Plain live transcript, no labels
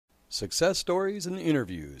Success stories and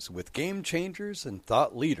interviews with game changers and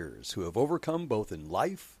thought leaders who have overcome both in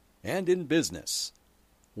life and in business.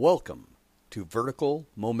 Welcome to Vertical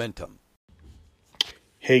Momentum.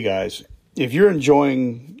 Hey guys, if you're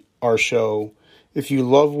enjoying our show, if you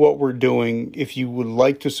love what we're doing, if you would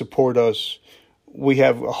like to support us, we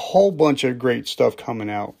have a whole bunch of great stuff coming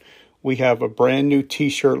out. We have a brand new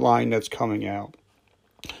t-shirt line that's coming out.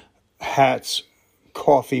 Hats,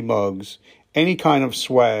 coffee mugs, any kind of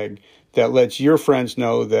swag that lets your friends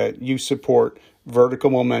know that you support Vertical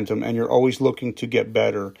Momentum and you're always looking to get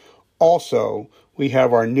better. Also, we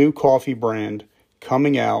have our new coffee brand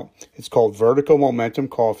coming out. It's called Vertical Momentum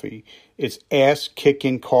Coffee. It's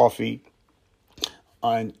ass-kicking coffee,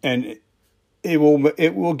 and it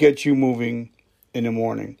will get you moving in the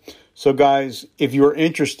morning. So, guys, if you're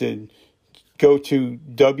interested, go to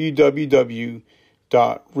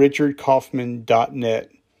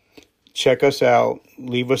www.richardkaufman.net. Check us out.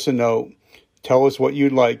 Leave us a note. Tell us what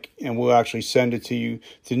you'd like, and we'll actually send it to you.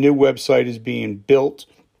 The new website is being built.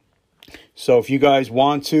 So if you guys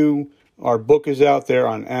want to, our book is out there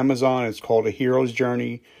on Amazon. It's called A Hero's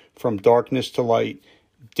Journey from Darkness to Light.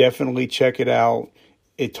 Definitely check it out.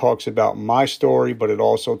 It talks about my story, but it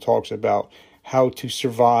also talks about how to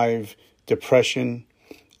survive depression,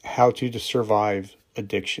 how to survive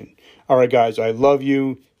addiction. All right, guys, I love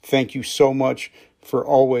you. Thank you so much for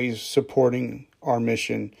always supporting our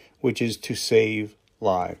mission, which is to save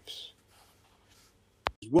lives.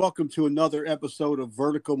 Welcome to another episode of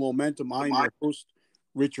Vertical Momentum. I'm your host,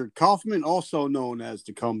 Richard Kaufman, also known as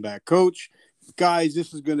the Comeback Coach. Guys,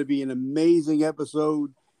 this is going to be an amazing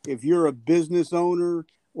episode. If you're a business owner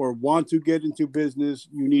or want to get into business,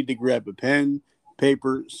 you need to grab a pen,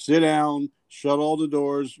 paper, sit down, shut all the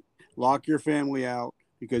doors, lock your family out,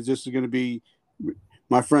 because this is going to be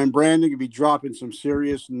my friend Brandon going to be dropping some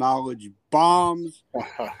serious knowledge bombs.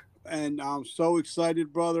 And I'm so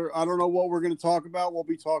excited, brother. I don't know what we're going to talk about. We'll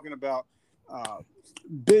be talking about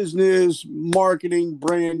business, marketing,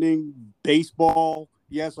 branding, baseball.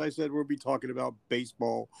 Yes, I said we'll be talking about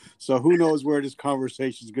baseball. So who knows where this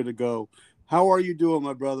conversation is going to go. How are you doing,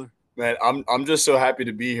 my brother? Man, I'm just so happy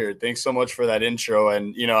to be here. Thanks so much for that intro.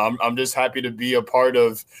 And, I'm just happy to be a part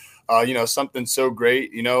of, something so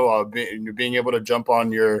great. Being able to jump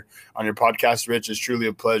on your podcast, Rich, is truly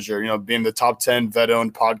a pleasure. Being the top 10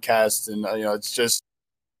 vet-owned podcast, and it's just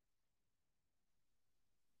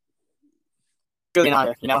really an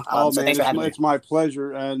honor. So man, it's my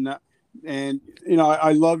pleasure, and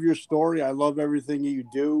I love your story. I love everything that you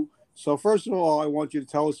do. So first of all, I want you to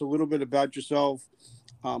tell us a little bit about yourself.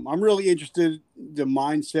 I'm really interested in the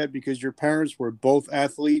mindset because your parents were both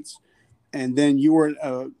athletes. And then you were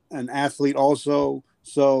an athlete also.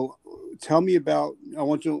 So tell me I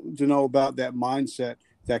want you to know about that mindset,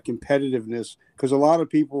 that competitiveness, because a lot of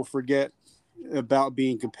people forget about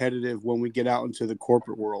being competitive when we get out into the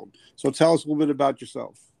corporate world. So tell us a little bit about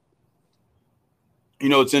yourself.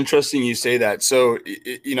 It's interesting you say that. So,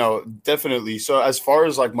 definitely. So as far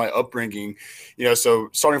as like my upbringing, so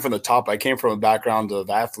starting from the top, I came from a background of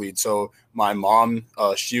athletes. So my mom,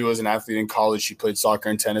 she was an athlete in college. She played soccer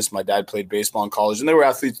and tennis. My dad played baseball in college, and they were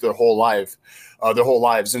athletes their whole lives.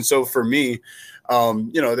 And so for me,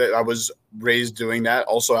 that I was raised doing that.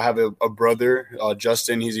 Also, I have a brother,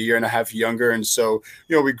 Justin. He's a year and a half younger. And so,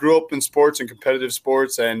 we grew up in sports and competitive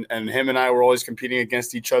sports, and him and I were always competing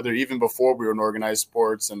against each other, even before we were in organized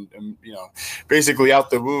sports. And basically out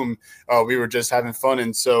the womb, we were just having fun.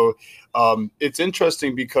 And so it's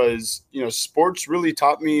interesting because, sports really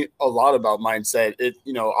taught me a lot about mindset. It,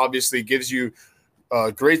 obviously gives you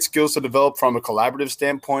great skills to develop from a collaborative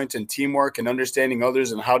standpoint and teamwork and understanding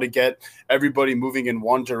others and how to get everybody moving in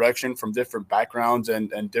one direction from different backgrounds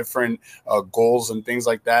and different goals and things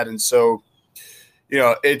like that. And so,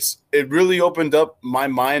 it really opened up my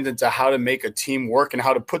mind into how to make a team work and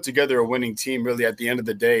how to put together a winning team really at the end of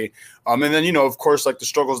the day. And then, of course, like the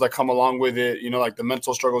struggles that come along with it, like the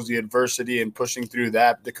mental struggles, the adversity and pushing through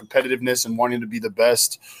that, the competitiveness and wanting to be the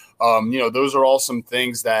best. Those are all some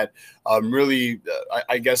things that really,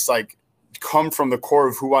 I guess, like come from the core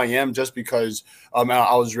of who I am just because I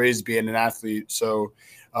was raised being an athlete. So,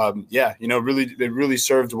 really, it really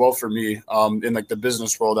served well for me in like the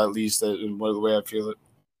business world, at least, the way I feel it.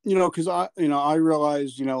 Because I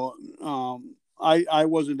realized, I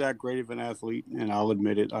wasn't that great of an athlete, and I'll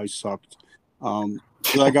admit it, I sucked.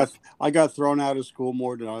 I got thrown out of school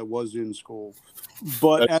more than I was in school.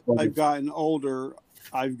 But as I've gotten older,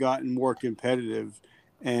 I've gotten more competitive,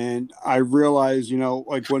 and I realize,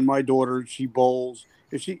 like when my daughter, she bowls,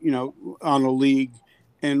 if she, on a league,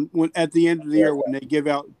 and when at the end of the year when they give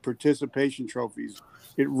out participation trophies,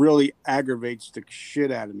 it really aggravates the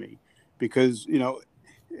shit out of me because,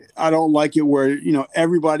 I don't like it where,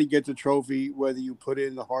 everybody gets a trophy, whether you put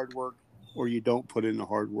in the hard work or you don't put in the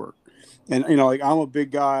hard work. And, like I'm a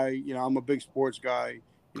big guy, I'm a big sports guy.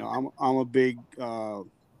 I'm a big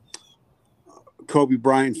Kobe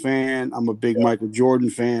Bryant fan. I'm a big Michael Jordan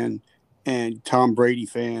fan and Tom Brady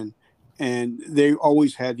fan. And they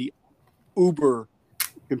always had the uber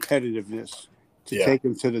competitiveness to take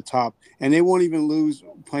them to the top. And they won't even lose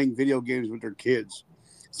playing video games with their kids.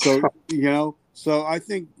 So, so I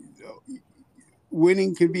think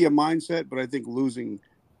winning can be a mindset, but I think losing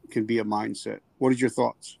can be a mindset. What are your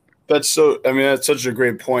thoughts? That's such a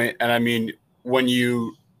great point. And I mean, when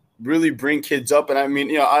you really bring kids up, and I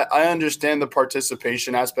mean, I understand the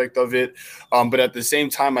participation aspect of it, but at the same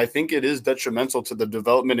time, I think it is detrimental to the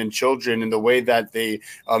development in children and the way that they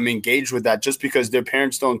engage with that. Just because their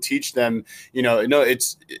parents don't teach them,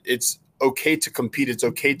 it's okay to compete. It's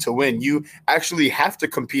okay to win. You actually have to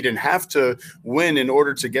compete and have to win in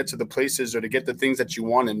order to get to the places or to get the things that you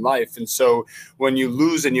want in life. And so when you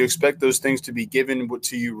lose and you expect those things to be given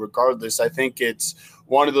to you regardless, I think it's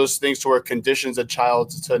one of those things to where conditions a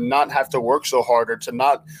child to not have to work so hard or to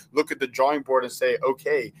not look at the drawing board and say,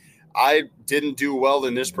 okay, I didn't do well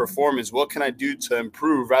in this performance. What can I do to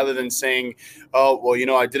improve? Rather than saying, oh, well,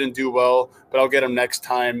 I didn't do well, but I'll get them next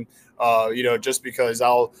time, just because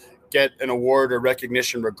I'll get an award or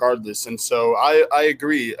recognition regardless. And so I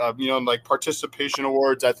agree, like participation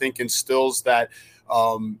awards, I think instills that,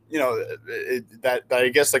 that I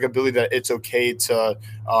guess like ability that it's okay to,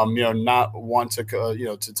 not want to,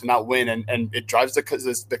 to not win. And it drives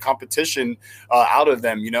the competition out of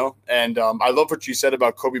them, and I love what you said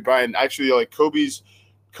about Kobe Bryant. Actually, like Kobe's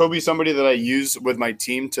somebody that I use with my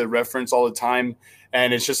team to reference all the time.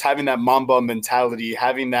 And it's just having that Mamba mentality,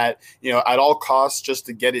 having that, at all costs just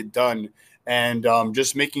to get it done. And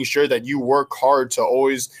just making sure that you work hard to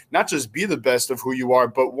always not just be the best of who you are,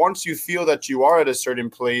 but once you feel that you are at a certain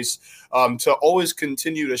place, to always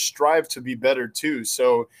continue to strive to be better too.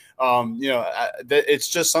 So, it's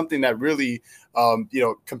just something that really,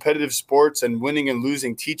 competitive sports and winning and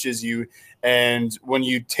losing teaches you. And when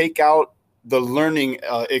you take out the learning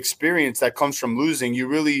experience that comes from losing, you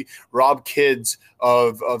really rob kids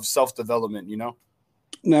of self-development,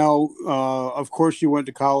 Now, of course, you went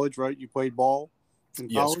to college, right? You played ball in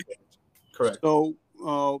college? Yes, correct. So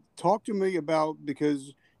talk to me about,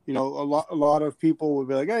 because, a lot of people would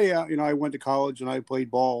be like, hey, yeah, I went to college and I played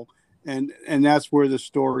ball, and that's where the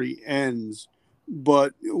story ends.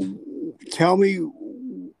 But tell me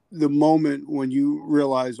the moment when you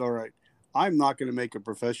realize, all right, I'm not going to make a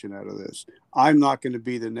profession out of this. I'm not going to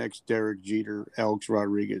be the next Derek Jeter, Alex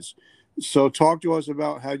Rodriguez. So talk to us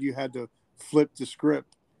about how you had to flip the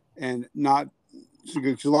script and not,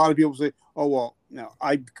 because a lot of people say, oh, well, no,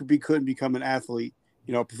 I couldn't become an athlete,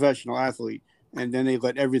 a professional athlete, and then they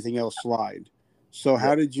let everything else slide. So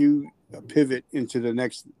how did you pivot into the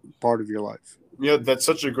next part of your life? That's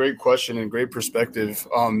such a great question and great perspective.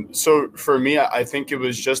 So for me, I think it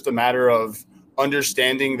was just a matter of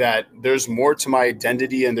understanding that there's more to my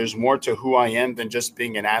identity and there's more to who I am than just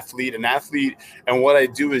being an athlete. And what I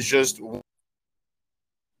do is just who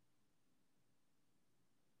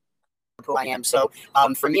I am. So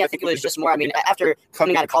for me, I think it was just more, after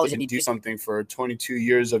coming out of college and you do something for 22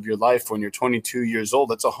 years of your life. When you're 22 years old,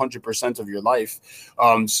 that's 100% of your life.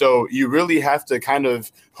 So you really have to kind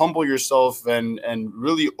of humble yourself and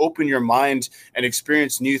really open your mind and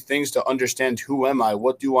experience new things to understand, who am I?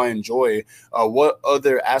 What do I enjoy? What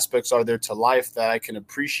other aspects are there to life that I can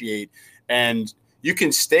appreciate? And you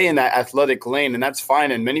can stay in that athletic lane, and that's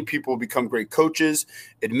fine. And many people become great coaches,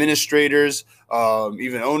 administrators,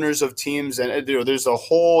 even owners of teams. And there's a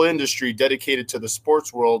whole industry dedicated to the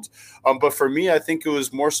sports world. But for me, I think it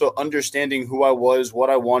was more so understanding who I was,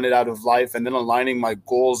 what I wanted out of life, and then aligning my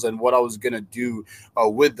goals and what I was going to do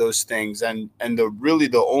with those things. And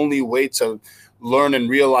the only way to learn and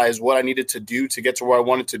realize what I needed to do to get to where I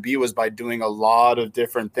wanted to be was by doing a lot of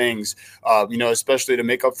different things, especially to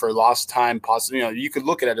make up for lost time. Possibly, you could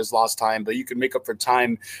look at it as lost time, but you could make up for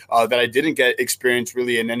time that I didn't get experience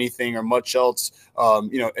really in anything or much else,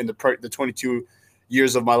 in the 22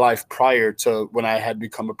 years of my life prior to when I had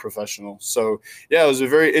become a professional. So yeah, it was a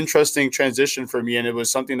very interesting transition for me. And it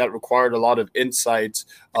was something that required a lot of insight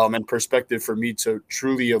and perspective for me to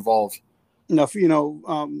truly evolve. Now,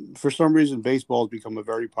 for some reason, baseball has become a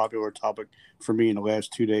very popular topic for me in the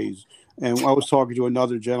last 2 days. And I was talking to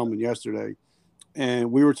another gentleman yesterday,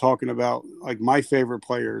 and we were talking about, like, my favorite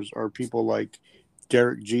players are people like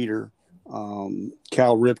Derek Jeter,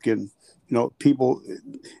 Cal Ripken. People.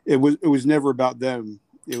 It was never about them.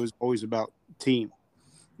 It was always about team.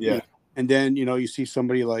 Yeah. And then, you see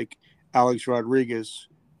somebody like Alex Rodriguez,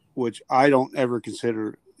 which I don't ever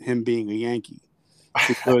consider him being a Yankee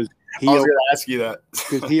because I was going to ask you that.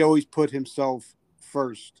 because he always put himself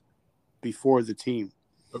first before the team.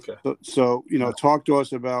 Okay. So talk to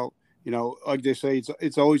us about, like they say,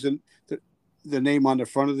 it's always the name on the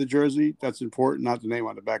front of the jersey that's important, not the name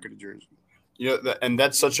on the back of the jersey. And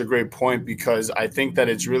that's such a great point, because I think that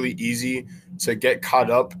it's really easy to get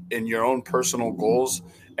caught up in your own personal goals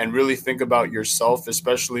and really think about yourself,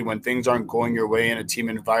 especially when things aren't going your way in a team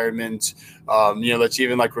environment. That's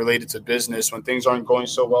even like related to business, when things aren't going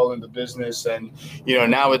so well in the business. And,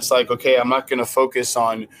 now it's like, okay, I'm not going to focus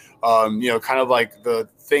on, kind of like the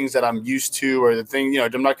things that I'm used to, or the thing,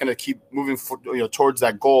 I'm not going to keep moving towards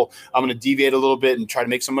that goal. I'm going to deviate a little bit and try to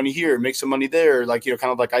make some money here, make some money there, like, kind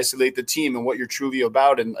of like isolate the team and what you're truly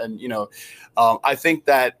about. And I think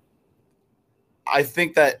that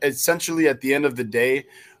essentially at the end of the day,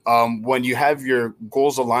 when you have your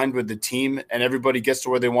goals aligned with the team and everybody gets to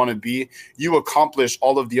where they want to be, you accomplish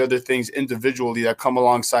all of the other things individually that come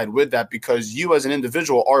alongside with that, because you as an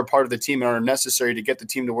individual are a part of the team and are necessary to get the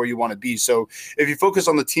team to where you want to be. So if you focus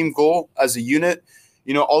on the team goal as a unit,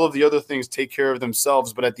 all of the other things take care of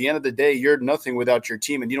themselves. But at the end of the day, you're nothing without your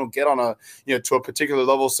team, and you don't get on to a particular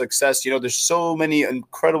level of success. There's so many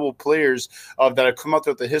incredible players that have come out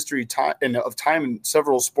throughout the history of time in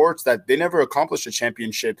several sports that they never accomplished a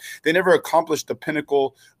championship. They never accomplished the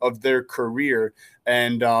pinnacle of their career.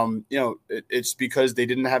 And, it's because they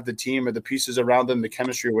didn't have the team or the pieces around them, the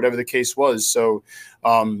chemistry, or whatever the case was. So,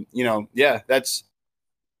 that's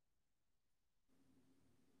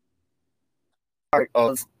part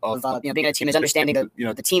of being a team is understanding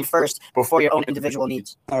the team first before your own individual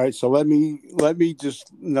needs. All right, so let me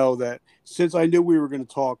just know that since I knew we were going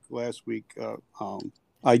to talk last week,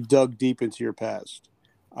 I dug deep into your past.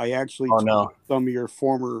 I actually took some of your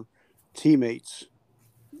former teammates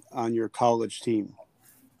on your college team,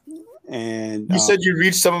 and you said you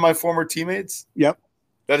reached some of my former teammates. Yep,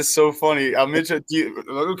 that is so funny. I mentioned you.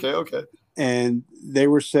 Okay, and they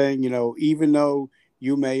were saying, even though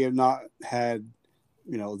you may have not had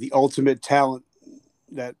the ultimate talent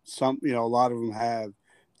that a lot of them have,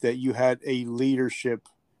 that you had a leadership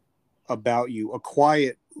about you, a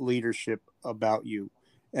quiet leadership about you.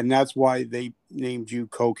 And that's why they named you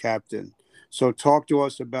co-captain. So talk to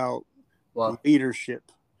us about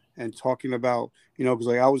leadership and talking about, because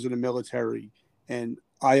like I was in the military and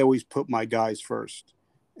I always put my guys first.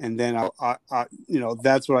 And then I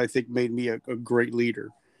that's what I think made me a great leader.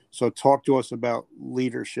 So talk to us about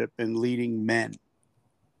leadership and leading men.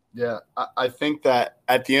 Yeah, I think that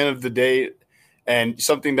at the end of the day, and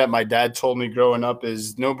something that my dad told me growing up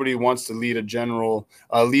is nobody wants to lead a general,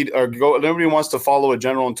 nobody wants to follow a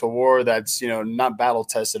general into war that's, not battle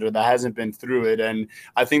tested or that hasn't been through it. And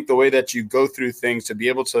I think the way that you go through things to be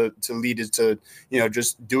able to lead is to,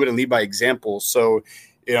 just do it and lead by example. So,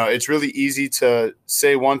 it's really easy to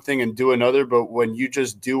say one thing and do another, but when you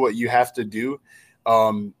just do what you have to do,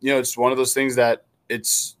 it's one of those things that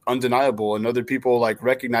it's undeniable, and other people like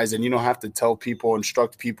recognize, and you don't have to tell people,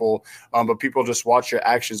 instruct people, but people just watch your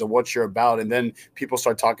actions and what you're about. And then people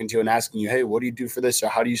start talking to you and asking you, hey, what do you do for this? Or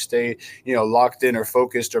how do you stay, locked in or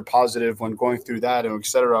focused or positive when going through that, and et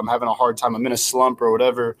cetera. I'm having a hard time. I'm in a slump or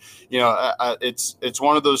whatever. It's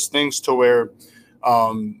one of those things to where,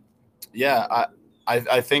 I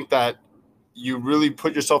think that you really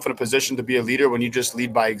put yourself in a position to be a leader when you just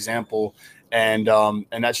lead by example. And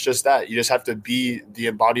that's just that. You just have to be the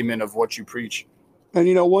embodiment of what you preach.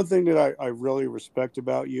 And, one thing that I really respect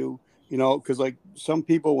about you, because like some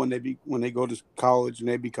people, when they go to college and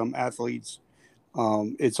they become athletes,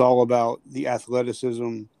 it's all about the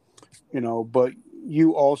athleticism, but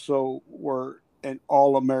you also were an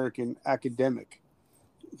all-American academic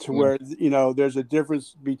to where, there's a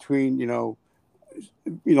difference between,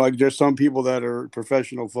 like there's some people that are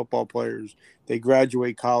professional football players. They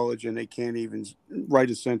graduate college and they can't even write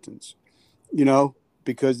a sentence,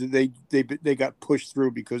 because they got pushed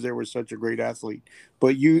through because they were such a great athlete.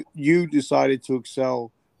 But you decided to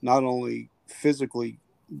excel not only physically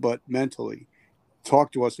but mentally.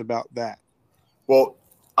 Talk to us about that. Well,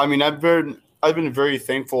 I mean, I've been very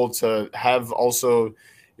thankful to have also,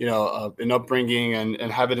 an upbringing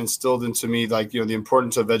and have it instilled into me, like, the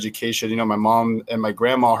importance of education. My mom and my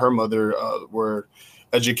grandma, her mother, were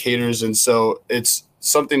educators. And so it's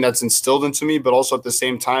something that's instilled into me, but also at the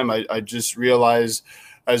same time, I just realize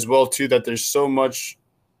as well too, that there's so much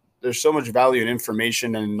value in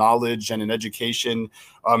information and knowledge and in education,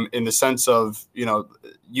 in the sense of,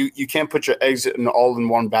 you can't put your eggs all in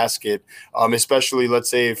one basket, especially let's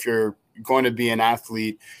say if you're going to be an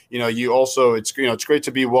athlete, you also, it's great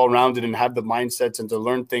to be well-rounded and have the mindsets and to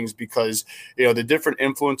learn things, because, the different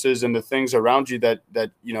influences and the things around you that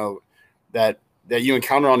you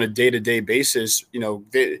encounter on a day-to-day basis,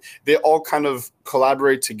 they all kind of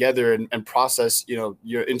collaborate together and process,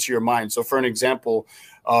 into your mind. So for an example,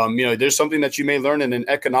 there's something that you may learn in an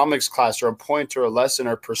economics class, or a point or a lesson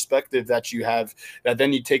or perspective that you have, that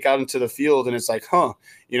then you take out into the field, and it's like,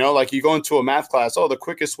 like you go into a math class, the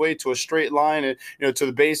quickest way to a straight line, and, to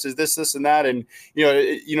the base is this, and that. And,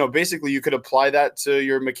 basically you could apply that to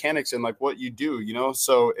your mechanics and like what you do,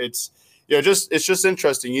 so it's just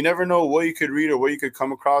interesting. You never know what you could read or what you could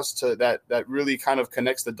come across to that really kind of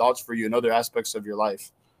connects the dots for you in other aspects of your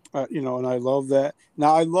life. And I love that.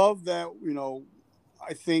 Now, I love that,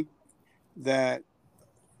 I think that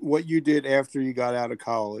what you did after you got out of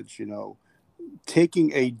college,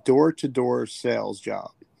 taking a door-to-door sales job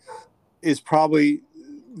is probably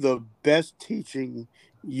the best teaching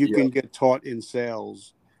you can get taught in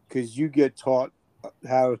sales, because you get taught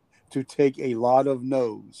how to take a lot of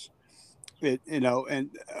no's. And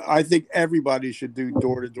I think everybody should do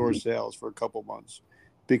door-to-door sales for a couple months,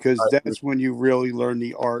 because that's when you really learn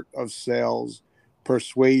the art of sales,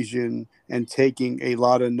 persuasion, and taking a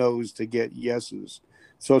lot of no's to get yeses.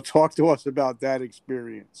 So talk to us about that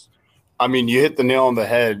experience. I mean, you hit the nail on the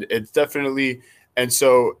head. It's definitely, and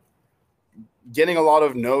so getting a lot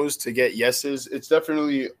of no's to get yeses, it's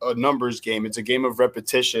definitely a numbers game. It's a game of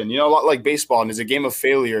repetition, a lot like baseball, and it's a game of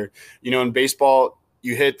failure. In baseball,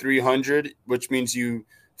 you hit 300, which means you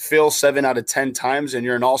fail 7 out of 10 times and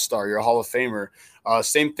you're an all-star, you're a Hall of Famer.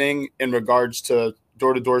 Same thing in regards to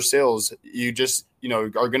door-to-door sales. You just, are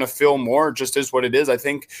going to fail more, just is what it is. I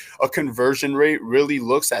think a conversion rate really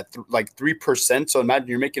looks at like 3%. So imagine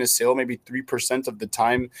you're making a sale maybe 3% of the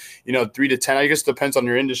time, 3 to 10. I guess it depends on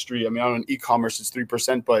your industry. I mean, on e-commerce, it's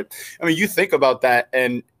 3%. But I mean, you think about that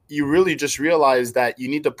and you really just realize that you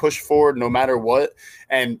need to push forward no matter what.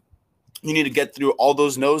 And you need to get through all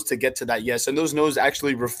those no's to get to that yes. And those no's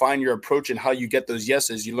actually refine your approach and how you get those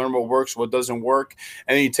yeses. You learn what works, what doesn't work,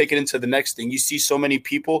 and then you take it into the next thing. You see so many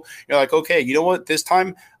people, you're like, okay, you know what? This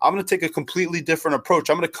time I'm going to take a completely different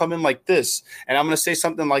approach. I'm going to come in like this, and I'm going to say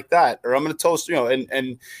something like that, or I'm going to toast,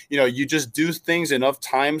 and you just do things enough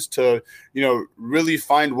times to, really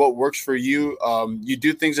find what works for you. You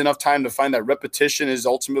do things enough time to find that repetition is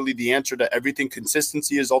ultimately the answer to everything.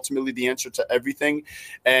 Consistency is ultimately the answer to everything.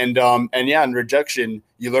 And and rejection,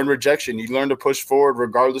 you learn rejection. You learn to push forward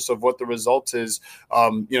regardless of what the result is,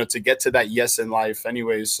 to get to that yes in life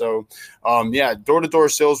anyways. So, door-to-door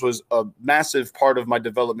sales was a massive part of my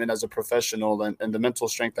development as a professional, and the mental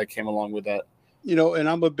strength that came along with that. And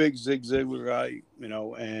I'm a big Zig Ziglar guy,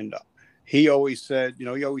 and he always said,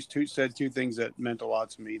 said two things that meant a lot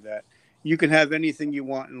to me: that you can have anything you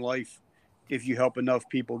want in life if you help enough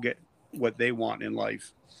people get what they want in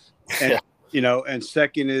life. And, and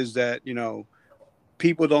second is that,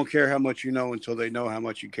 people don't care how much you know until they know how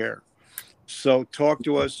much you care. So talk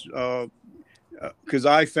to us, because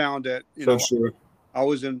I found that, I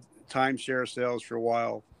was in timeshare sales for a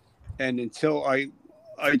while, and until I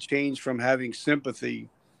changed from having sympathy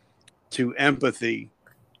to empathy,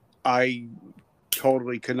 I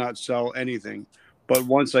totally could not sell anything. But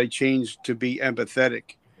once I changed to be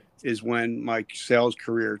empathetic is when my sales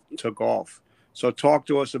career took off. So talk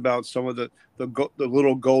to us about some of the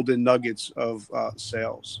little golden nuggets of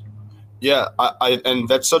sales. Yeah, and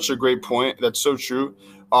that's such a great point. That's so true.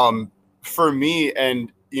 For me,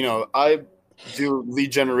 and I do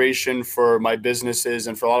lead generation for my businesses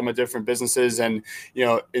and for a lot of my different businesses, and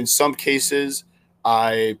in some cases,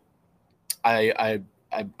 I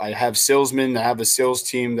have salesmen. I have a sales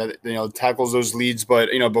team that tackles those leads. But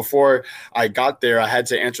before I got there, I had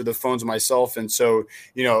to answer the phones myself, and so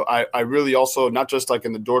I really also, not just like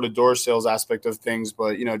in the door-to-door sales aspect of things,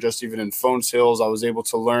 but just even in phone sales, I was able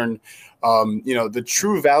to learn the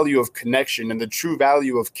true value of connection and the true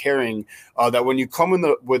value of caring. That when you come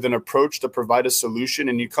with an approach to provide a solution,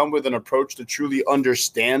 and you come with an approach to truly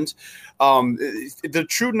understand, the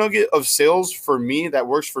true nugget of sales for me that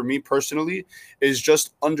works for me personally is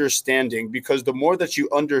just understanding. Because the more that you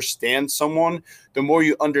understand someone, the more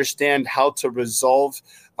you understand how to resolve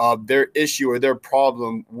their issue or their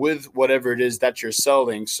problem with whatever it is that you're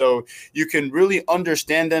selling. So you can really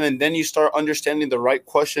understand them, and then you start understanding the right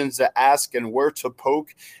questions to ask and where to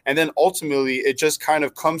poke. And then ultimately it just kind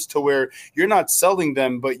of comes to where you're not selling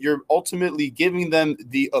them, but you're ultimately giving them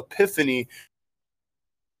the epiphany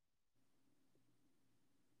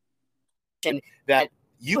that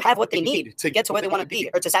you have what they need to get to where they want to be,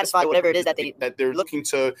 or to satisfy whatever it is that they're looking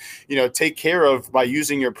to, take care of by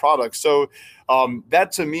using your product. So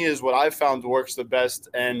that to me is what I found works the best.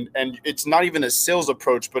 And it's not even a sales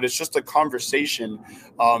approach, but it's just a conversation.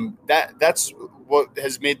 That's what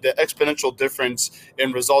has made the exponential difference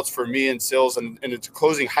in results for me in sales and it's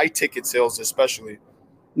closing high ticket sales, especially.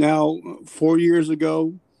 Now, 4 years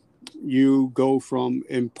ago, you go from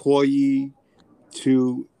employee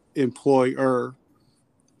to employer.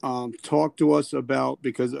 Talk to us about,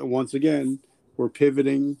 because once again, we're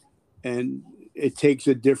pivoting and it takes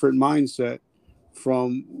a different mindset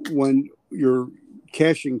from when you're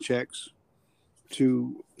cashing checks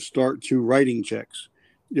to start to writing checks.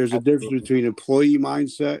 There's a difference between employee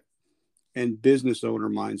mindset and business owner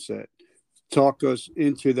mindset. Talk us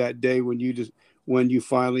into that day when you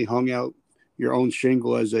finally hung out your own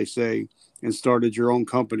shingle, as they say, and started your own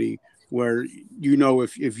company where,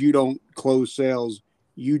 if you don't close sales,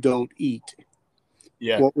 you don't eat.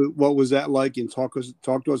 Yeah. What was that like? And talk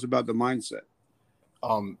to us about the mindset.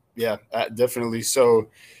 Yeah, definitely. So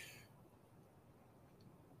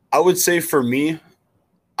I would say for me,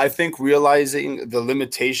 I think realizing the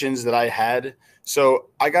limitations that I had. So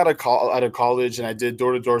I got a call out of college and I did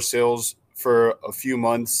door-to-door sales for a few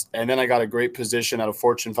months. And then I got a great position at a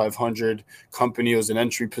Fortune 500 company. It was an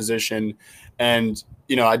entry position. And,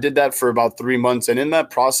 I did that for about 3 months. And in that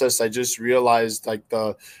process, I just realized like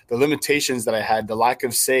the limitations that I had, the lack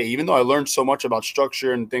of say, even though I learned so much about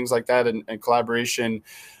structure and things like that and collaboration.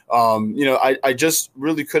 I just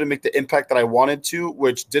really couldn't make the impact that I wanted to,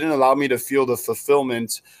 which didn't allow me to feel the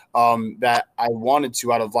fulfillment that I wanted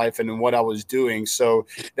to out of life and in what I was doing. So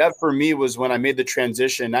that for me was when I made the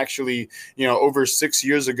transition. Actually, over 6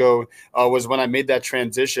 years ago was when I made that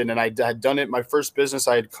transition, and I had done it. My first business,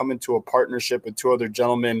 I had come into a partnership with 2 other gentlemen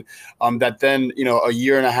that then, a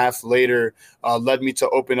year and a half later led me to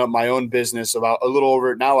open up my own business about a little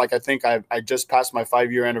over now. Like I think I just passed my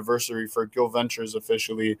 5-year anniversary for Gill Ventures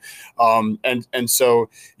officially. And so,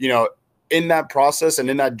 in that process and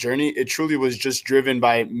in that journey, it truly was just driven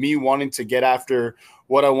by me wanting to get after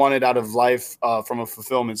what I wanted out of life from a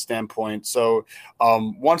fulfillment standpoint. So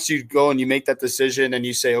once you go and you make that decision and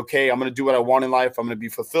you say, okay, I'm going to do what I want in life, I'm going to be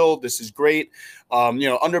fulfilled, this is great.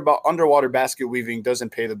 Underwater basket weaving doesn't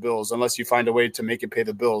pay the bills unless you find a way to make it pay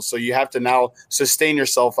the bills. So you have to now sustain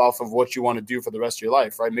yourself off of what you want to do for the rest of your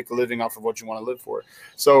life, right? Make a living off of what you want to live for.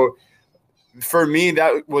 So for me,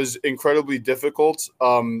 that was incredibly difficult,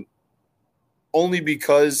 only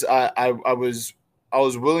because I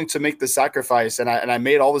was willing to make the sacrifice, and I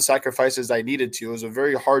made all the sacrifices I needed to. It was a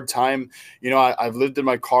very hard time. I've lived in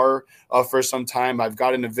my car for some time. I've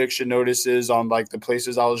gotten eviction notices on like the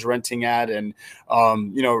places I was renting at, and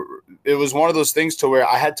it was one of those things to where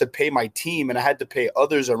I had to pay my team and I had to pay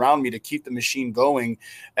others around me to keep the machine going,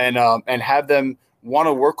 and have them want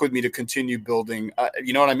to work with me to continue building.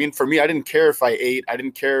 You know what I mean? For me, I didn't care if I ate. I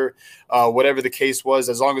didn't care whatever the case was,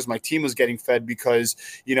 as long as my team was getting fed, because,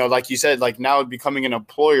 like you said, like now becoming an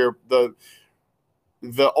employer, the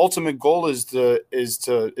ultimate goal is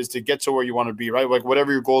to get to where you want to be, right? Like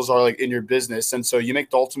whatever your goals are, like in your business. And so you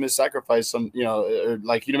make the ultimate sacrifice, the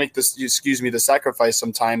sacrifice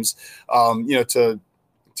sometimes, to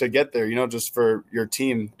get there, just for your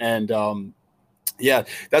team. And, yeah,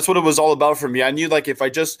 that's what it was all about for me. I knew like if I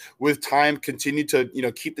just with time continue to,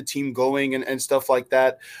 keep the team going and stuff like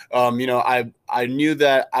that, I knew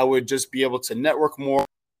that I would just be able to network more.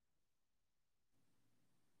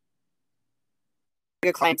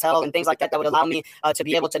 Your clientele and things like that would allow me to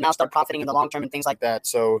be able to now start profiting in the long term and things like that.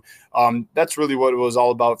 So that's really what it was all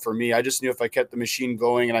about for me. I just knew if I kept the machine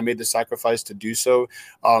going and I made the sacrifice to do so,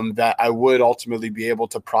 that I would ultimately be able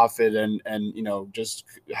to profit and just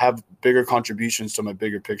have bigger contributions to my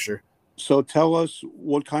bigger picture. So tell us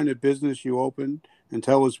what kind of business you opened and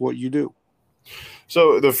tell us what you do.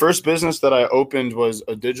 So the first business that I opened was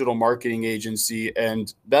a digital marketing agency,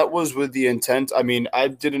 and that was with the intent. I mean, I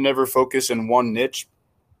didn't ever focus in one niche.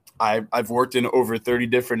 I've worked in over 30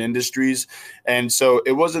 different industries. And so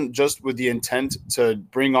it wasn't just with the intent to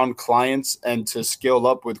bring on clients and to scale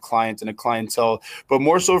up with clients and a clientele, but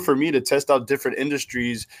more so for me to test out different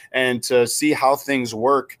industries and to see how things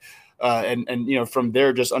work. And from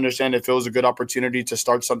there, just understand if it was a good opportunity to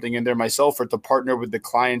start something in there myself or to partner with the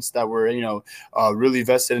clients that were, really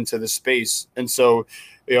vested into the space. And so,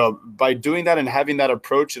 by doing that and having that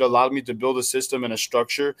approach, it allowed me to build a system and a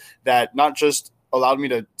structure that not just allowed me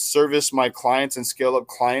to service my clients and scale up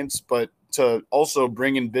clients, but to also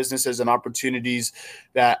bring in businesses and opportunities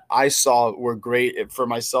that I saw were great for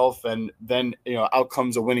myself, and then out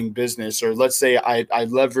comes a winning business. Or let's say I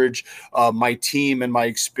leverage my team and my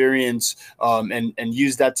experience, and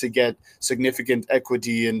use that to get significant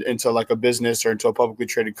equity into like a business or into a publicly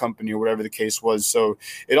traded company or whatever the case was. So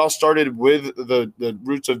it all started with the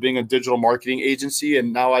roots of being a digital marketing agency,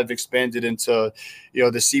 and now I've expanded into the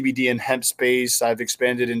CBD and hemp space. I've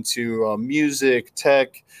expanded into music,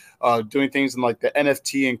 tech, doing things in like the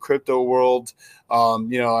NFT and crypto world.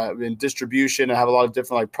 In distribution, I have a lot of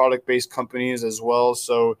different like product-based companies as well.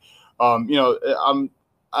 So,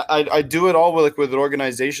 I do it all with an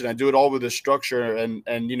organization. I do it all with a structure, and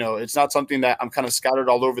it's not something that I'm kind of scattered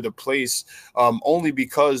all over the place. Only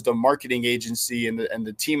because the marketing agency and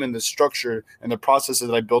the team and the structure and the processes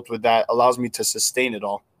that I built with that allows me to sustain it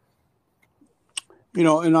all.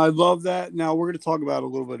 And I love that. Now we're going to talk about a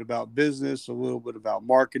little bit about business, a little bit about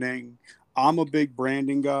marketing. I'm a big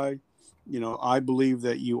branding guy. I believe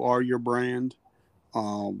that you are your brand.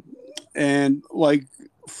 And like,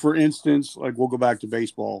 for instance, like we'll go back to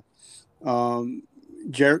baseball.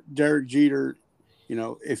 Derek Jeter,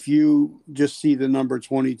 if you just see the number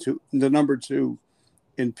 22, the number 2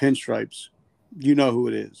 in pinstripes, you know who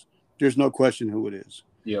it is. There's no question who it is.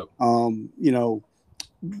 Yep.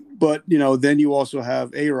 But then you also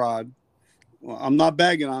have A-Rod. Well, I'm not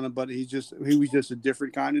bagging on him, but he was just a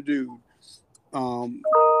different kind of dude.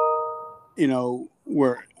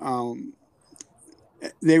 Where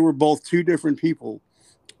they were both two different people,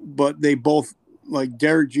 but they both, like,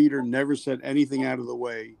 Derek Jeter never said anything out of the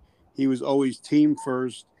way. He was always team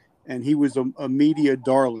first, and he was a media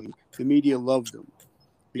darling. The media loved him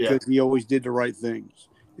because he always did the right things.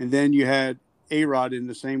 And then you had A-Rod in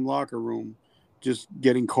the same locker room, just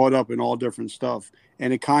getting caught up in all different stuff.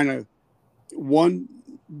 And it kind of, one,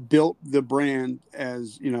 built the brand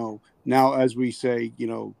as, now as we say,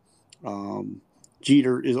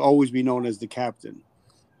 Jeter is always be known as the captain.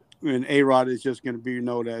 And A-Rod is just going to be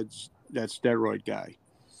known as that steroid guy.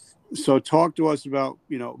 So talk to us about,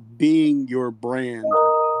 being your brand,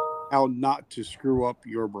 how not to screw up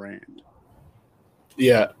your brand.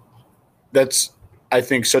 Yeah, that's, I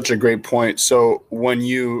think, such a great point. So when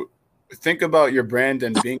you think about your brand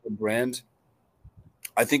and being a brand,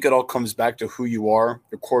 I think it all comes back to who you are,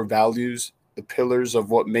 your core values, the pillars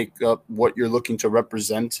of what make up what you're looking to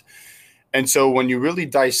represent. And so when you really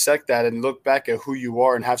dissect that and look back at who you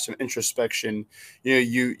are and have some introspection,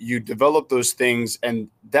 you develop those things, and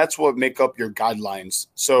that's what make up your guidelines.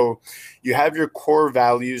 So you have your core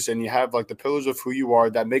values and you have like the pillars of who you are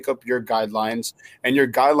that make up your guidelines, and your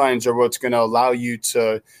guidelines are what's going to allow you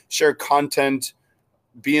to share content,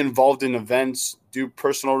 be involved in events, do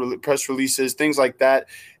personal press releases, things like that.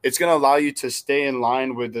 It's going to allow you to stay in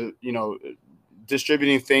line with the,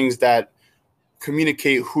 distributing things that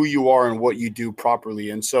communicate who you are and what you do properly.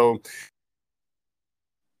 And so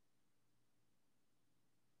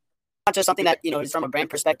not just something that, is from a brand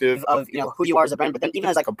perspective of, who you are as a brand, but then even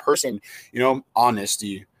as like a person,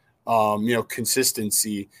 honesty,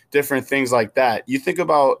 consistency, different things like that. You think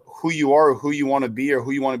about who you are, who you want to be, or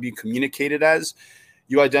who you want to be communicated as.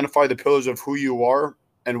 You identify the pillars of who you are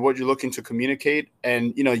and what you're looking to communicate.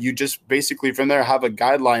 And, you just basically from there have a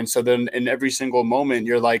guideline. So then in every single moment,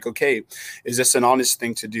 you're like, okay, is this an honest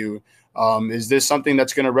thing to do? Is this something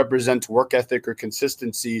that's going to represent work ethic or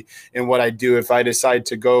consistency in what I do? If I decide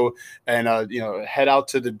to go and, head out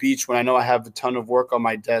to the beach when I know I have a ton of work on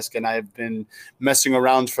my desk and I've been messing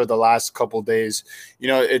around for the last couple of days,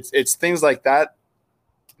 it's things like that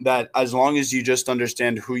as long as you just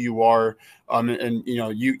understand who you are,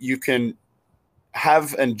 you can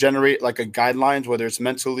have and generate like a guidelines, whether it's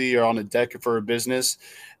mentally or on a deck for a business.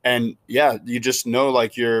 And you just know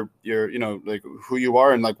like your like who you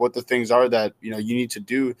are and like what the things are that, you need to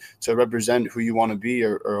do to represent who you want to be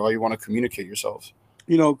or how you want to communicate yourself.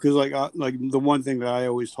 Because like the one thing that I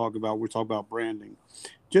always talk about, we're talking about branding.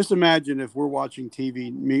 Just imagine if we're watching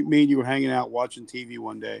TV, me and you were hanging out watching TV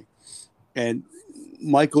one day, and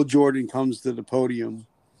Michael Jordan comes to the podium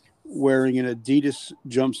wearing an Adidas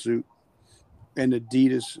jumpsuit and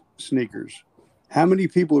Adidas sneakers. How many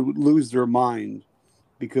people would lose their mind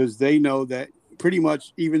because they know that pretty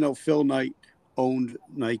much, even though Phil Knight owned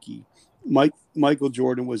Nike, Michael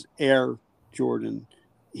Jordan was Air Jordan.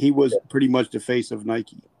 He was pretty much the face of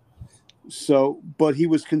Nike. So, but he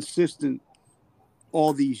was consistent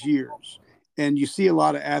all these years. And you see a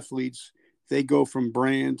lot of athletes, they go from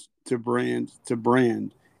brand to brand to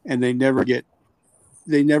brand, and they never get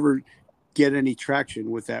any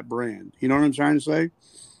traction with that brand. You know what I'm trying to say?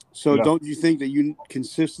 So Don't you think that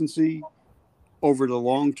consistency over the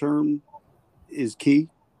long term is key?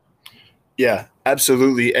 Yeah,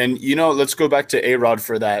 absolutely. And, let's go back to A-Rod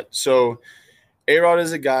for that. So A-Rod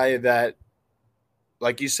is a guy that,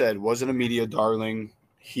 like you said, wasn't a media darling.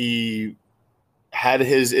 He had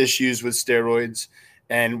his issues with steroids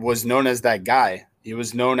and was known as that guy. He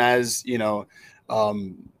was known as,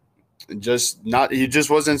 um, he just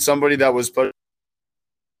wasn't somebody that was put.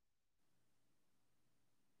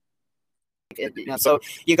 So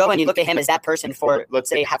you go and you look at him as that person for, let's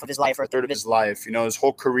say, half of his life or a third of his life, his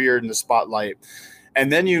whole career in the spotlight.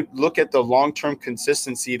 And then you look at the long-term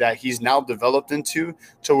consistency that he's now developed into,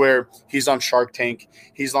 to where he's on Shark Tank,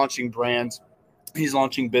 he's launching brands, he's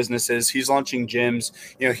launching businesses, he's launching gyms,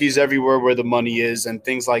 he's everywhere where the money is and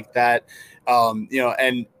things like that.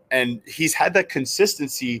 And he's had that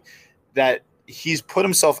consistency that he's put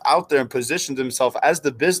himself out there and positioned himself as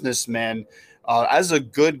the businessman, as a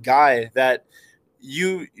good guy that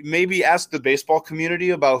you maybe ask the baseball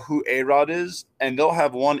community about who A-Rod is, and they'll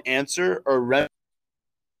have one answer or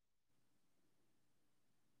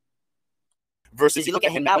versus you look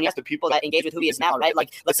at him now and you ask the people that engage with who he is now, right?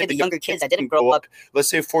 Like, let's say the younger kids that didn't grow up. Let's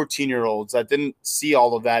say 14-year-olds that didn't see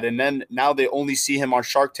all of that, and then now they only see him on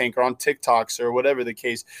Shark Tank or on TikToks or whatever the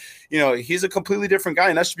case. He's a completely different guy,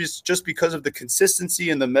 and that's just because of the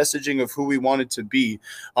consistency and the messaging of who we wanted to be.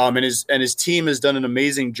 And his team has done an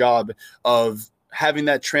amazing job of having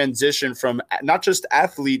that transition from not just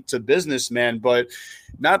athlete to businessman, but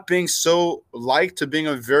not being so liked to being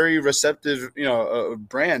a very receptive,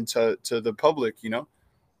 brand to the public,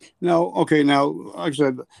 Now, okay, now, like I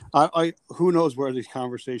said, I who knows where this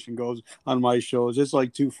conversation goes on my shows. It's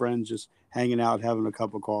like two friends just hanging out, having a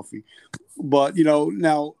cup of coffee. But,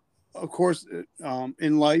 now, of course,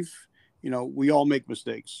 in life, we all make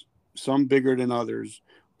mistakes, some bigger than others.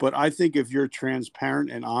 But I think if you're transparent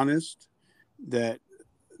and honest, that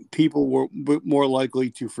people were more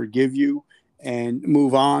likely to forgive you and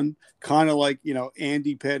move on. Kind of like,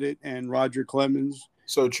 Andy Pettit and Roger Clemens.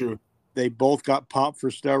 So true. They both got popped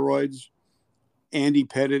for steroids. Andy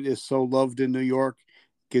Pettit is so loved in New York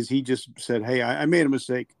because he just said, hey, I made a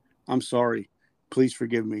mistake. I'm sorry. Please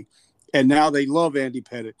forgive me. And now they love Andy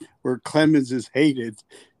Pettit, where Clemens is hated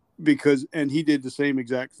and he did the same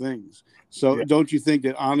exact things. So yeah. Don't you think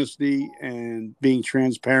that honesty and being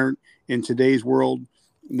transparent in today's world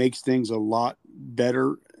makes things a lot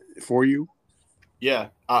better for you? Yeah,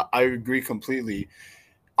 I agree completely.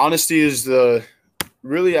 Honesty is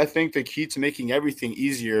really, I think, the key to making everything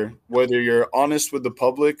easier, whether you're honest with the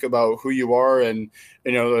public about who you are and,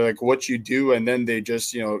 like what you do, and then they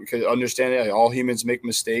just, understand it. Like, all humans make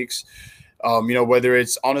mistakes. Whether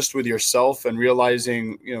it's honest with yourself and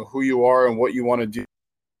realizing, who you are and what you want to do.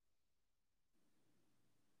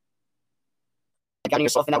 Counting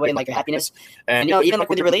yourself in that way and like your happiness. And even like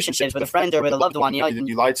with your relationships with a friend or with a loved one,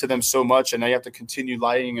 you lied to them so much, and now you have to continue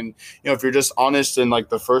lying. And if you're just honest in like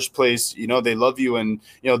the first place, they love you and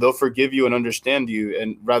they'll forgive you and understand you.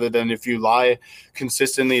 And rather than if you lie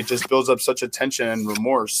consistently, it just builds up such a tension and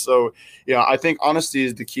remorse. So I think honesty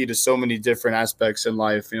is the key to so many different aspects in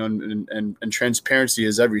life. And transparency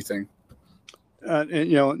is everything.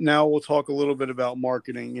 And now we'll talk a little bit about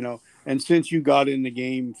marketing. And since you got in the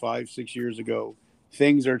game 5-6 years ago,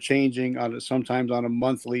 things are changing sometimes on a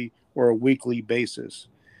monthly or a weekly basis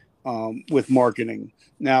with marketing.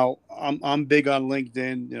 Now, I'm big on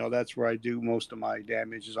LinkedIn. That's where I do most of my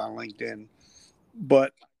damage is on LinkedIn.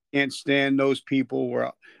 But I can't stand those people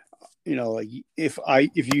where, like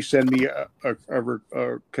if you send me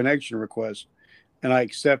a connection request and I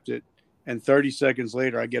accept it, and 30 seconds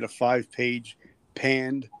later I get a 5-page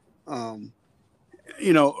panned,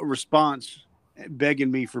 response begging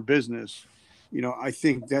me for business. I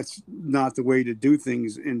think that's not the way to do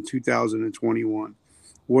things in 2021.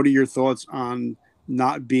 What are your thoughts on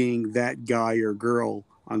not being that guy or girl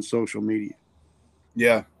on social media?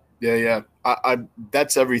 Yeah. I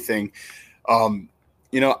that's everything.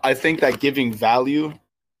 I think that giving value,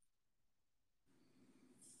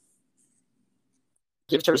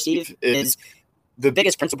 give to receive, is the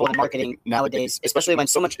biggest principle in marketing nowadays, especially when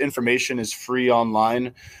so much information is free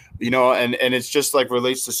online, and it's just like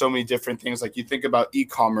relates to so many different things. Like you think about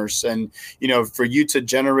e-commerce and, for you to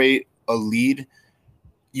generate a lead,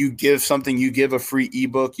 you give a free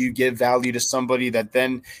ebook, you give value to somebody that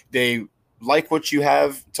then they like what you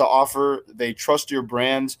have to offer. They trust your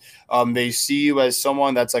brand. They see you as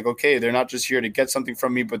someone that's like, okay, they're not just here to get something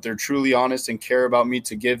from me, but they're truly honest and care about me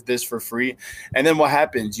to give this for free. And then what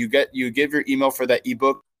happens? You give your email for that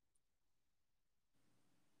ebook.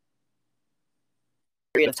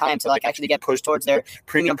 period of time to like actually get pushed towards their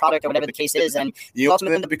premium product or whatever the case is, and you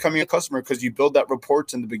ultimately end up becoming a customer because you build that rapport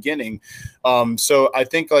in the beginning. So I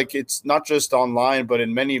think like it's not just online, but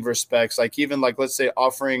in many respects, like even like let's say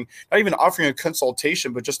not even offering a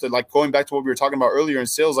consultation, but just like going back to what we were talking about earlier in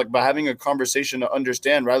sales, like by having a conversation to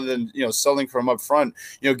understand rather than selling from up front,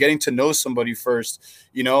 getting to know somebody first,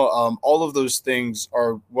 all of those things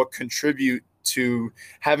are what contribute to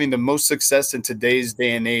having the most success in today's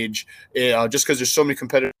day and age, just because there's so many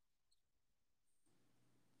competitors.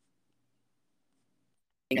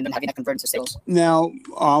 And then having that convert into sales. Now,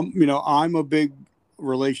 I'm a big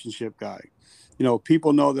relationship guy.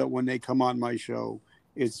 People know that when they come on my show,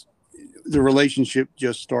 it's the relationship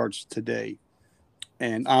just starts today.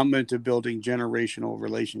 And I'm into building generational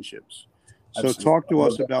relationships. So Absolutely. Talk to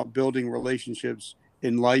us about building relationships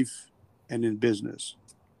in life and in business.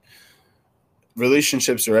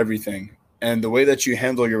 Relationships are everything. And the way that you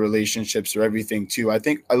handle your relationships are everything too. I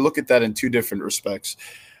think I look at that in two different respects.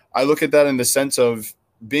 I look at that in the sense of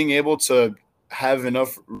being able to have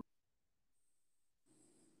enough.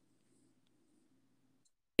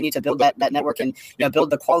 You need to build that network and build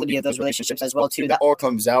the quality of those relationships as well too. That all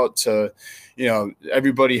comes out to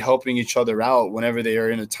everybody helping each other out whenever they are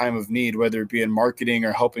in a time of need, whether it be in marketing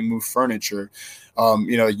or helping move furniture.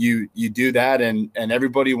 You do that, and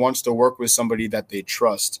everybody wants to work with somebody that they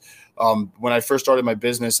trust. When I first started my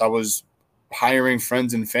business, I was hiring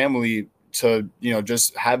friends and family to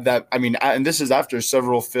just have that. I mean, and this is after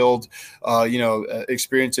several failed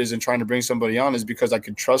experiences and trying to bring somebody on, is because I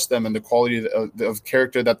could trust them and the quality of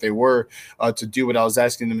character that they were to do what I was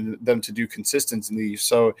asking them to do consistently.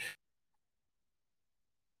 So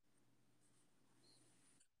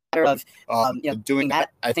of doing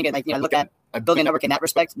that, I think look at building a network in that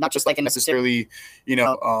respect, not just like necessarily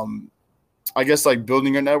I guess like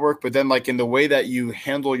building your network, but then like in the way that you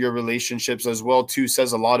handle your relationships as well too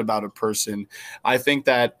says a lot about a person. I think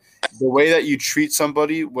that the way that you treat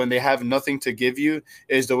somebody when they have nothing to give you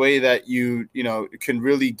is the way that you can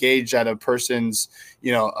really gauge at a person's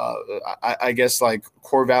I guess like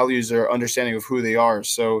core values or understanding of who they are.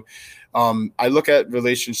 So I look at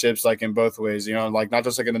relationships like in both ways, like not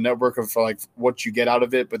just like in the network of like what you get out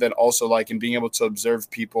of it, but then also like in being able to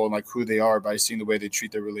observe people and like who they are by seeing the way they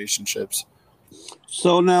treat their relationships.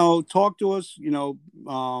 So now talk to us,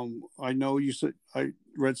 I know you said, I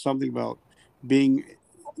read something about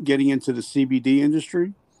getting into the CBD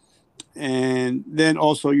industry. And then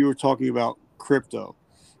also you were talking about crypto.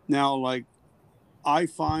 Now, like I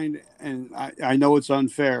find, and I know it's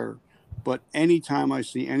unfair, but anytime I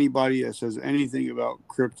see anybody that says anything about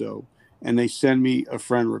crypto and they send me a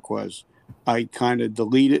friend request, I kind of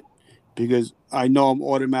delete it because I know I'm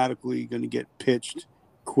automatically going to get pitched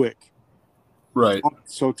quick. Right.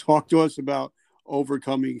 So talk to us about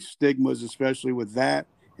overcoming stigmas, especially with that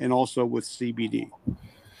and also with CBD.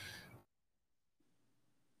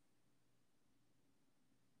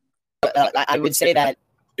 I would say that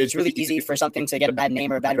it's really easy for something to get a bad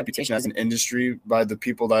name or a bad reputation as an industry by the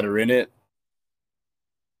people that are in it.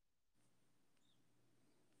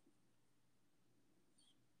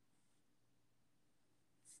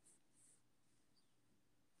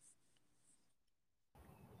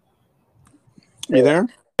 You there?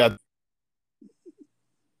 Yeah.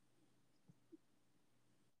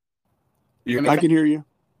 I can hear you.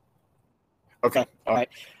 Okay. All right.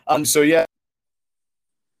 So yeah.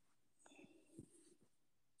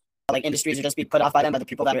 Like industries are just be put off by them, by the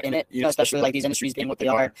people that are in it, especially like these industries being what they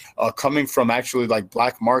are. Coming from actually like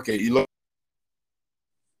black market, you look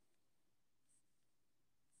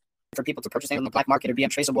for people to purchase things on the black market or be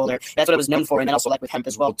untraceable. That's what it was known for. And then also like with hemp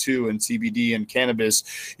as well too, and CBD and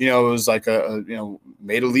cannabis, it was like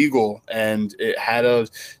made illegal, and it had a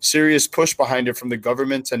serious push behind it from the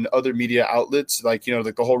government and other media outlets, like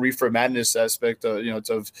like the whole reefer madness aspect of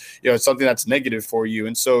it's something that's negative for you.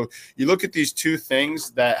 And so you look at these two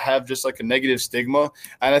things that have just like a negative stigma,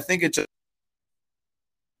 and I think it just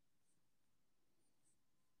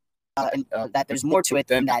that there's more to it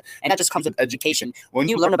than that, and that just comes with education. When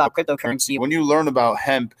you learn about cryptocurrency, when you learn about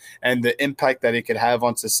hemp and the impact that it could have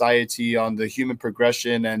on society, on the human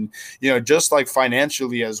progression, and just like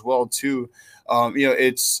financially as well too,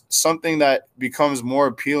 it's something that becomes more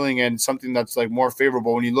appealing and something that's like more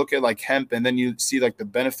favorable when you look at like hemp, and then you see like the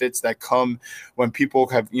benefits that come when people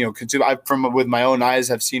have consumed. I with my own eyes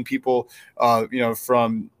have seen people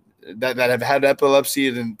from that have had epilepsy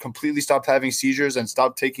and then completely stopped having seizures and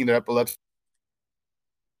stopped taking their epilepsy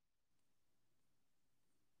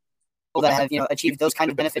that have, achieved those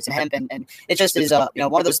kind of benefits in hemp. And it just is, one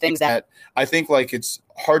of those things that I think like it's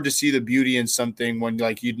hard to see the beauty in something when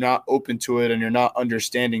like you're not open to it and you're not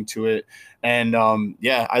understanding to it. And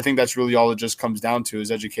I think that's really all it just comes down to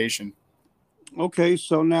is education. Okay,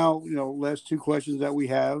 so now, last two questions that we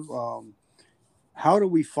have. How do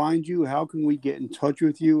we find you? How can we get in touch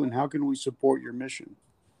with you? And how can we support your mission?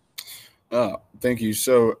 Thank you.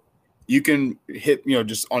 So you can hit,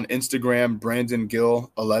 just on Instagram, Brandon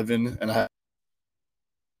Gill 11, and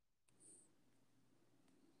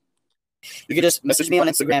you can just message me on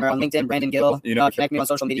Instagram or on LinkedIn, Brandon Gill. Connect me on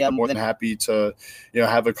social media. I'm more than happy to,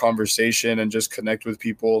 have a conversation and just connect with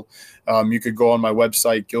people. You could go on my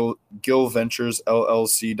website,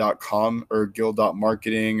 gillventuresllc.com or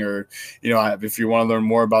gill.marketing, or, if you want to learn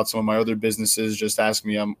more about some of my other businesses, just ask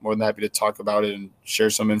me. I'm more than happy to talk about it and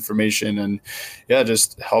share some information and,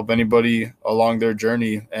 just help anybody along their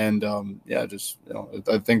journey. And, I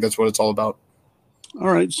think that's what it's all about.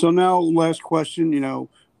 All right. So now last question,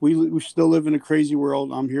 we still live in a crazy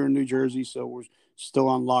world. I'm here in New Jersey, so we're still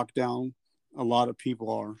on lockdown. A lot of people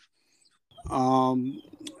are. And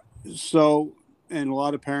a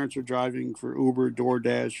lot of parents are driving for Uber,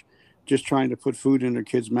 DoorDash, just trying to put food in their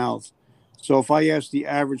kids' mouth. So if I ask the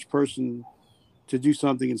average person to do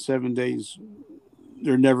something in 7 days,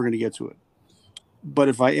 they're never going to get to it. But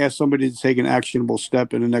if I ask somebody to take an actionable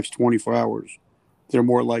step in the next 24 hours, they're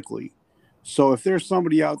more likely. So if there's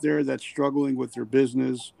somebody out there that's struggling with their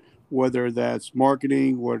business, whether that's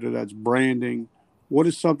marketing, whether that's branding, what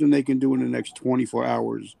is something they can do in the next 24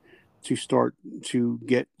 hours to start to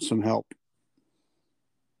get some help?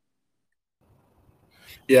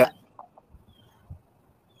 Yeah.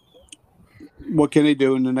 What can they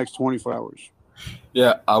do in the next 24 hours?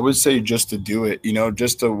 Yeah, I would say just to do it,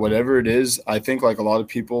 just to whatever it is. I think like a lot of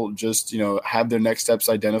people just, have their next steps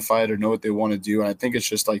identified or know what they want to do. And I think it's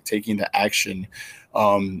just like taking the action,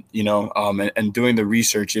 and doing the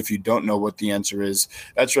research. If you don't know what the answer is,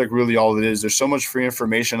 that's like really all it is. There's so much free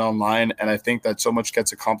information online. And I think that so much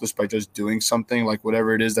gets accomplished by just doing something, like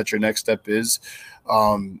whatever it is that your next step is,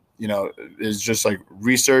 is just like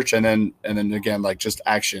research. And then again, like just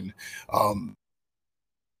action.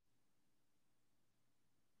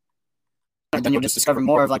 Then you'll just discover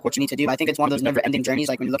more of like what you need to do. I think it's one of those never-ending journeys.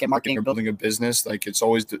 Like when you look at marketing or building a business, like there's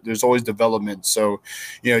always development. So,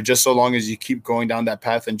 just so long as you keep going down that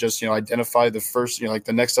path and just, identify the first, like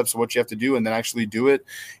the next steps of what you have to do and then actually do it,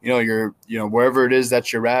 you're, wherever it is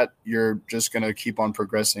that you're at, you're just going to keep on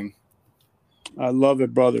progressing. I love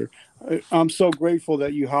it, brother. I'm so grateful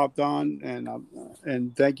that you hopped on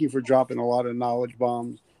and thank you for dropping a lot of knowledge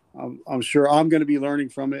bombs. I'm sure I'm going to be learning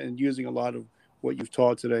from it and using a lot of what you've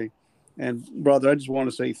taught today. And brother, I just want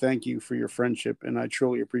to say thank you for your friendship, and I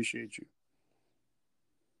truly appreciate you.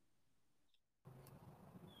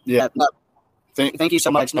 Yeah. Thank you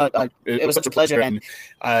so much. No, it was such a pleasure. And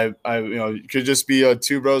I could just be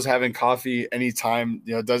two bros having coffee anytime.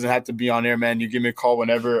 It doesn't have to be on air, man. You give me a call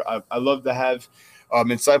whenever. I love to have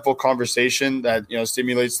insightful conversation that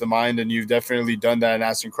stimulates the mind, and you've definitely done that and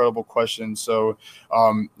asked incredible questions. So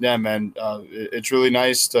man, it's really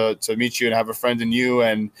nice to meet you and have a friend in you,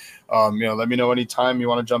 and let me know anytime you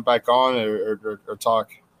want to jump back on or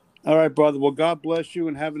talk. All right, brother. Well, God bless you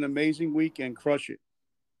and have an amazing week and crush it.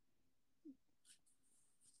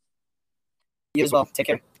 You as well. Take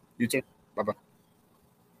care. You too. Bye-bye.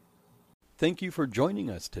 Thank you for joining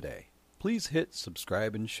us today. Please hit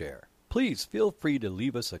subscribe and share. Please feel free to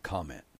leave us a comment.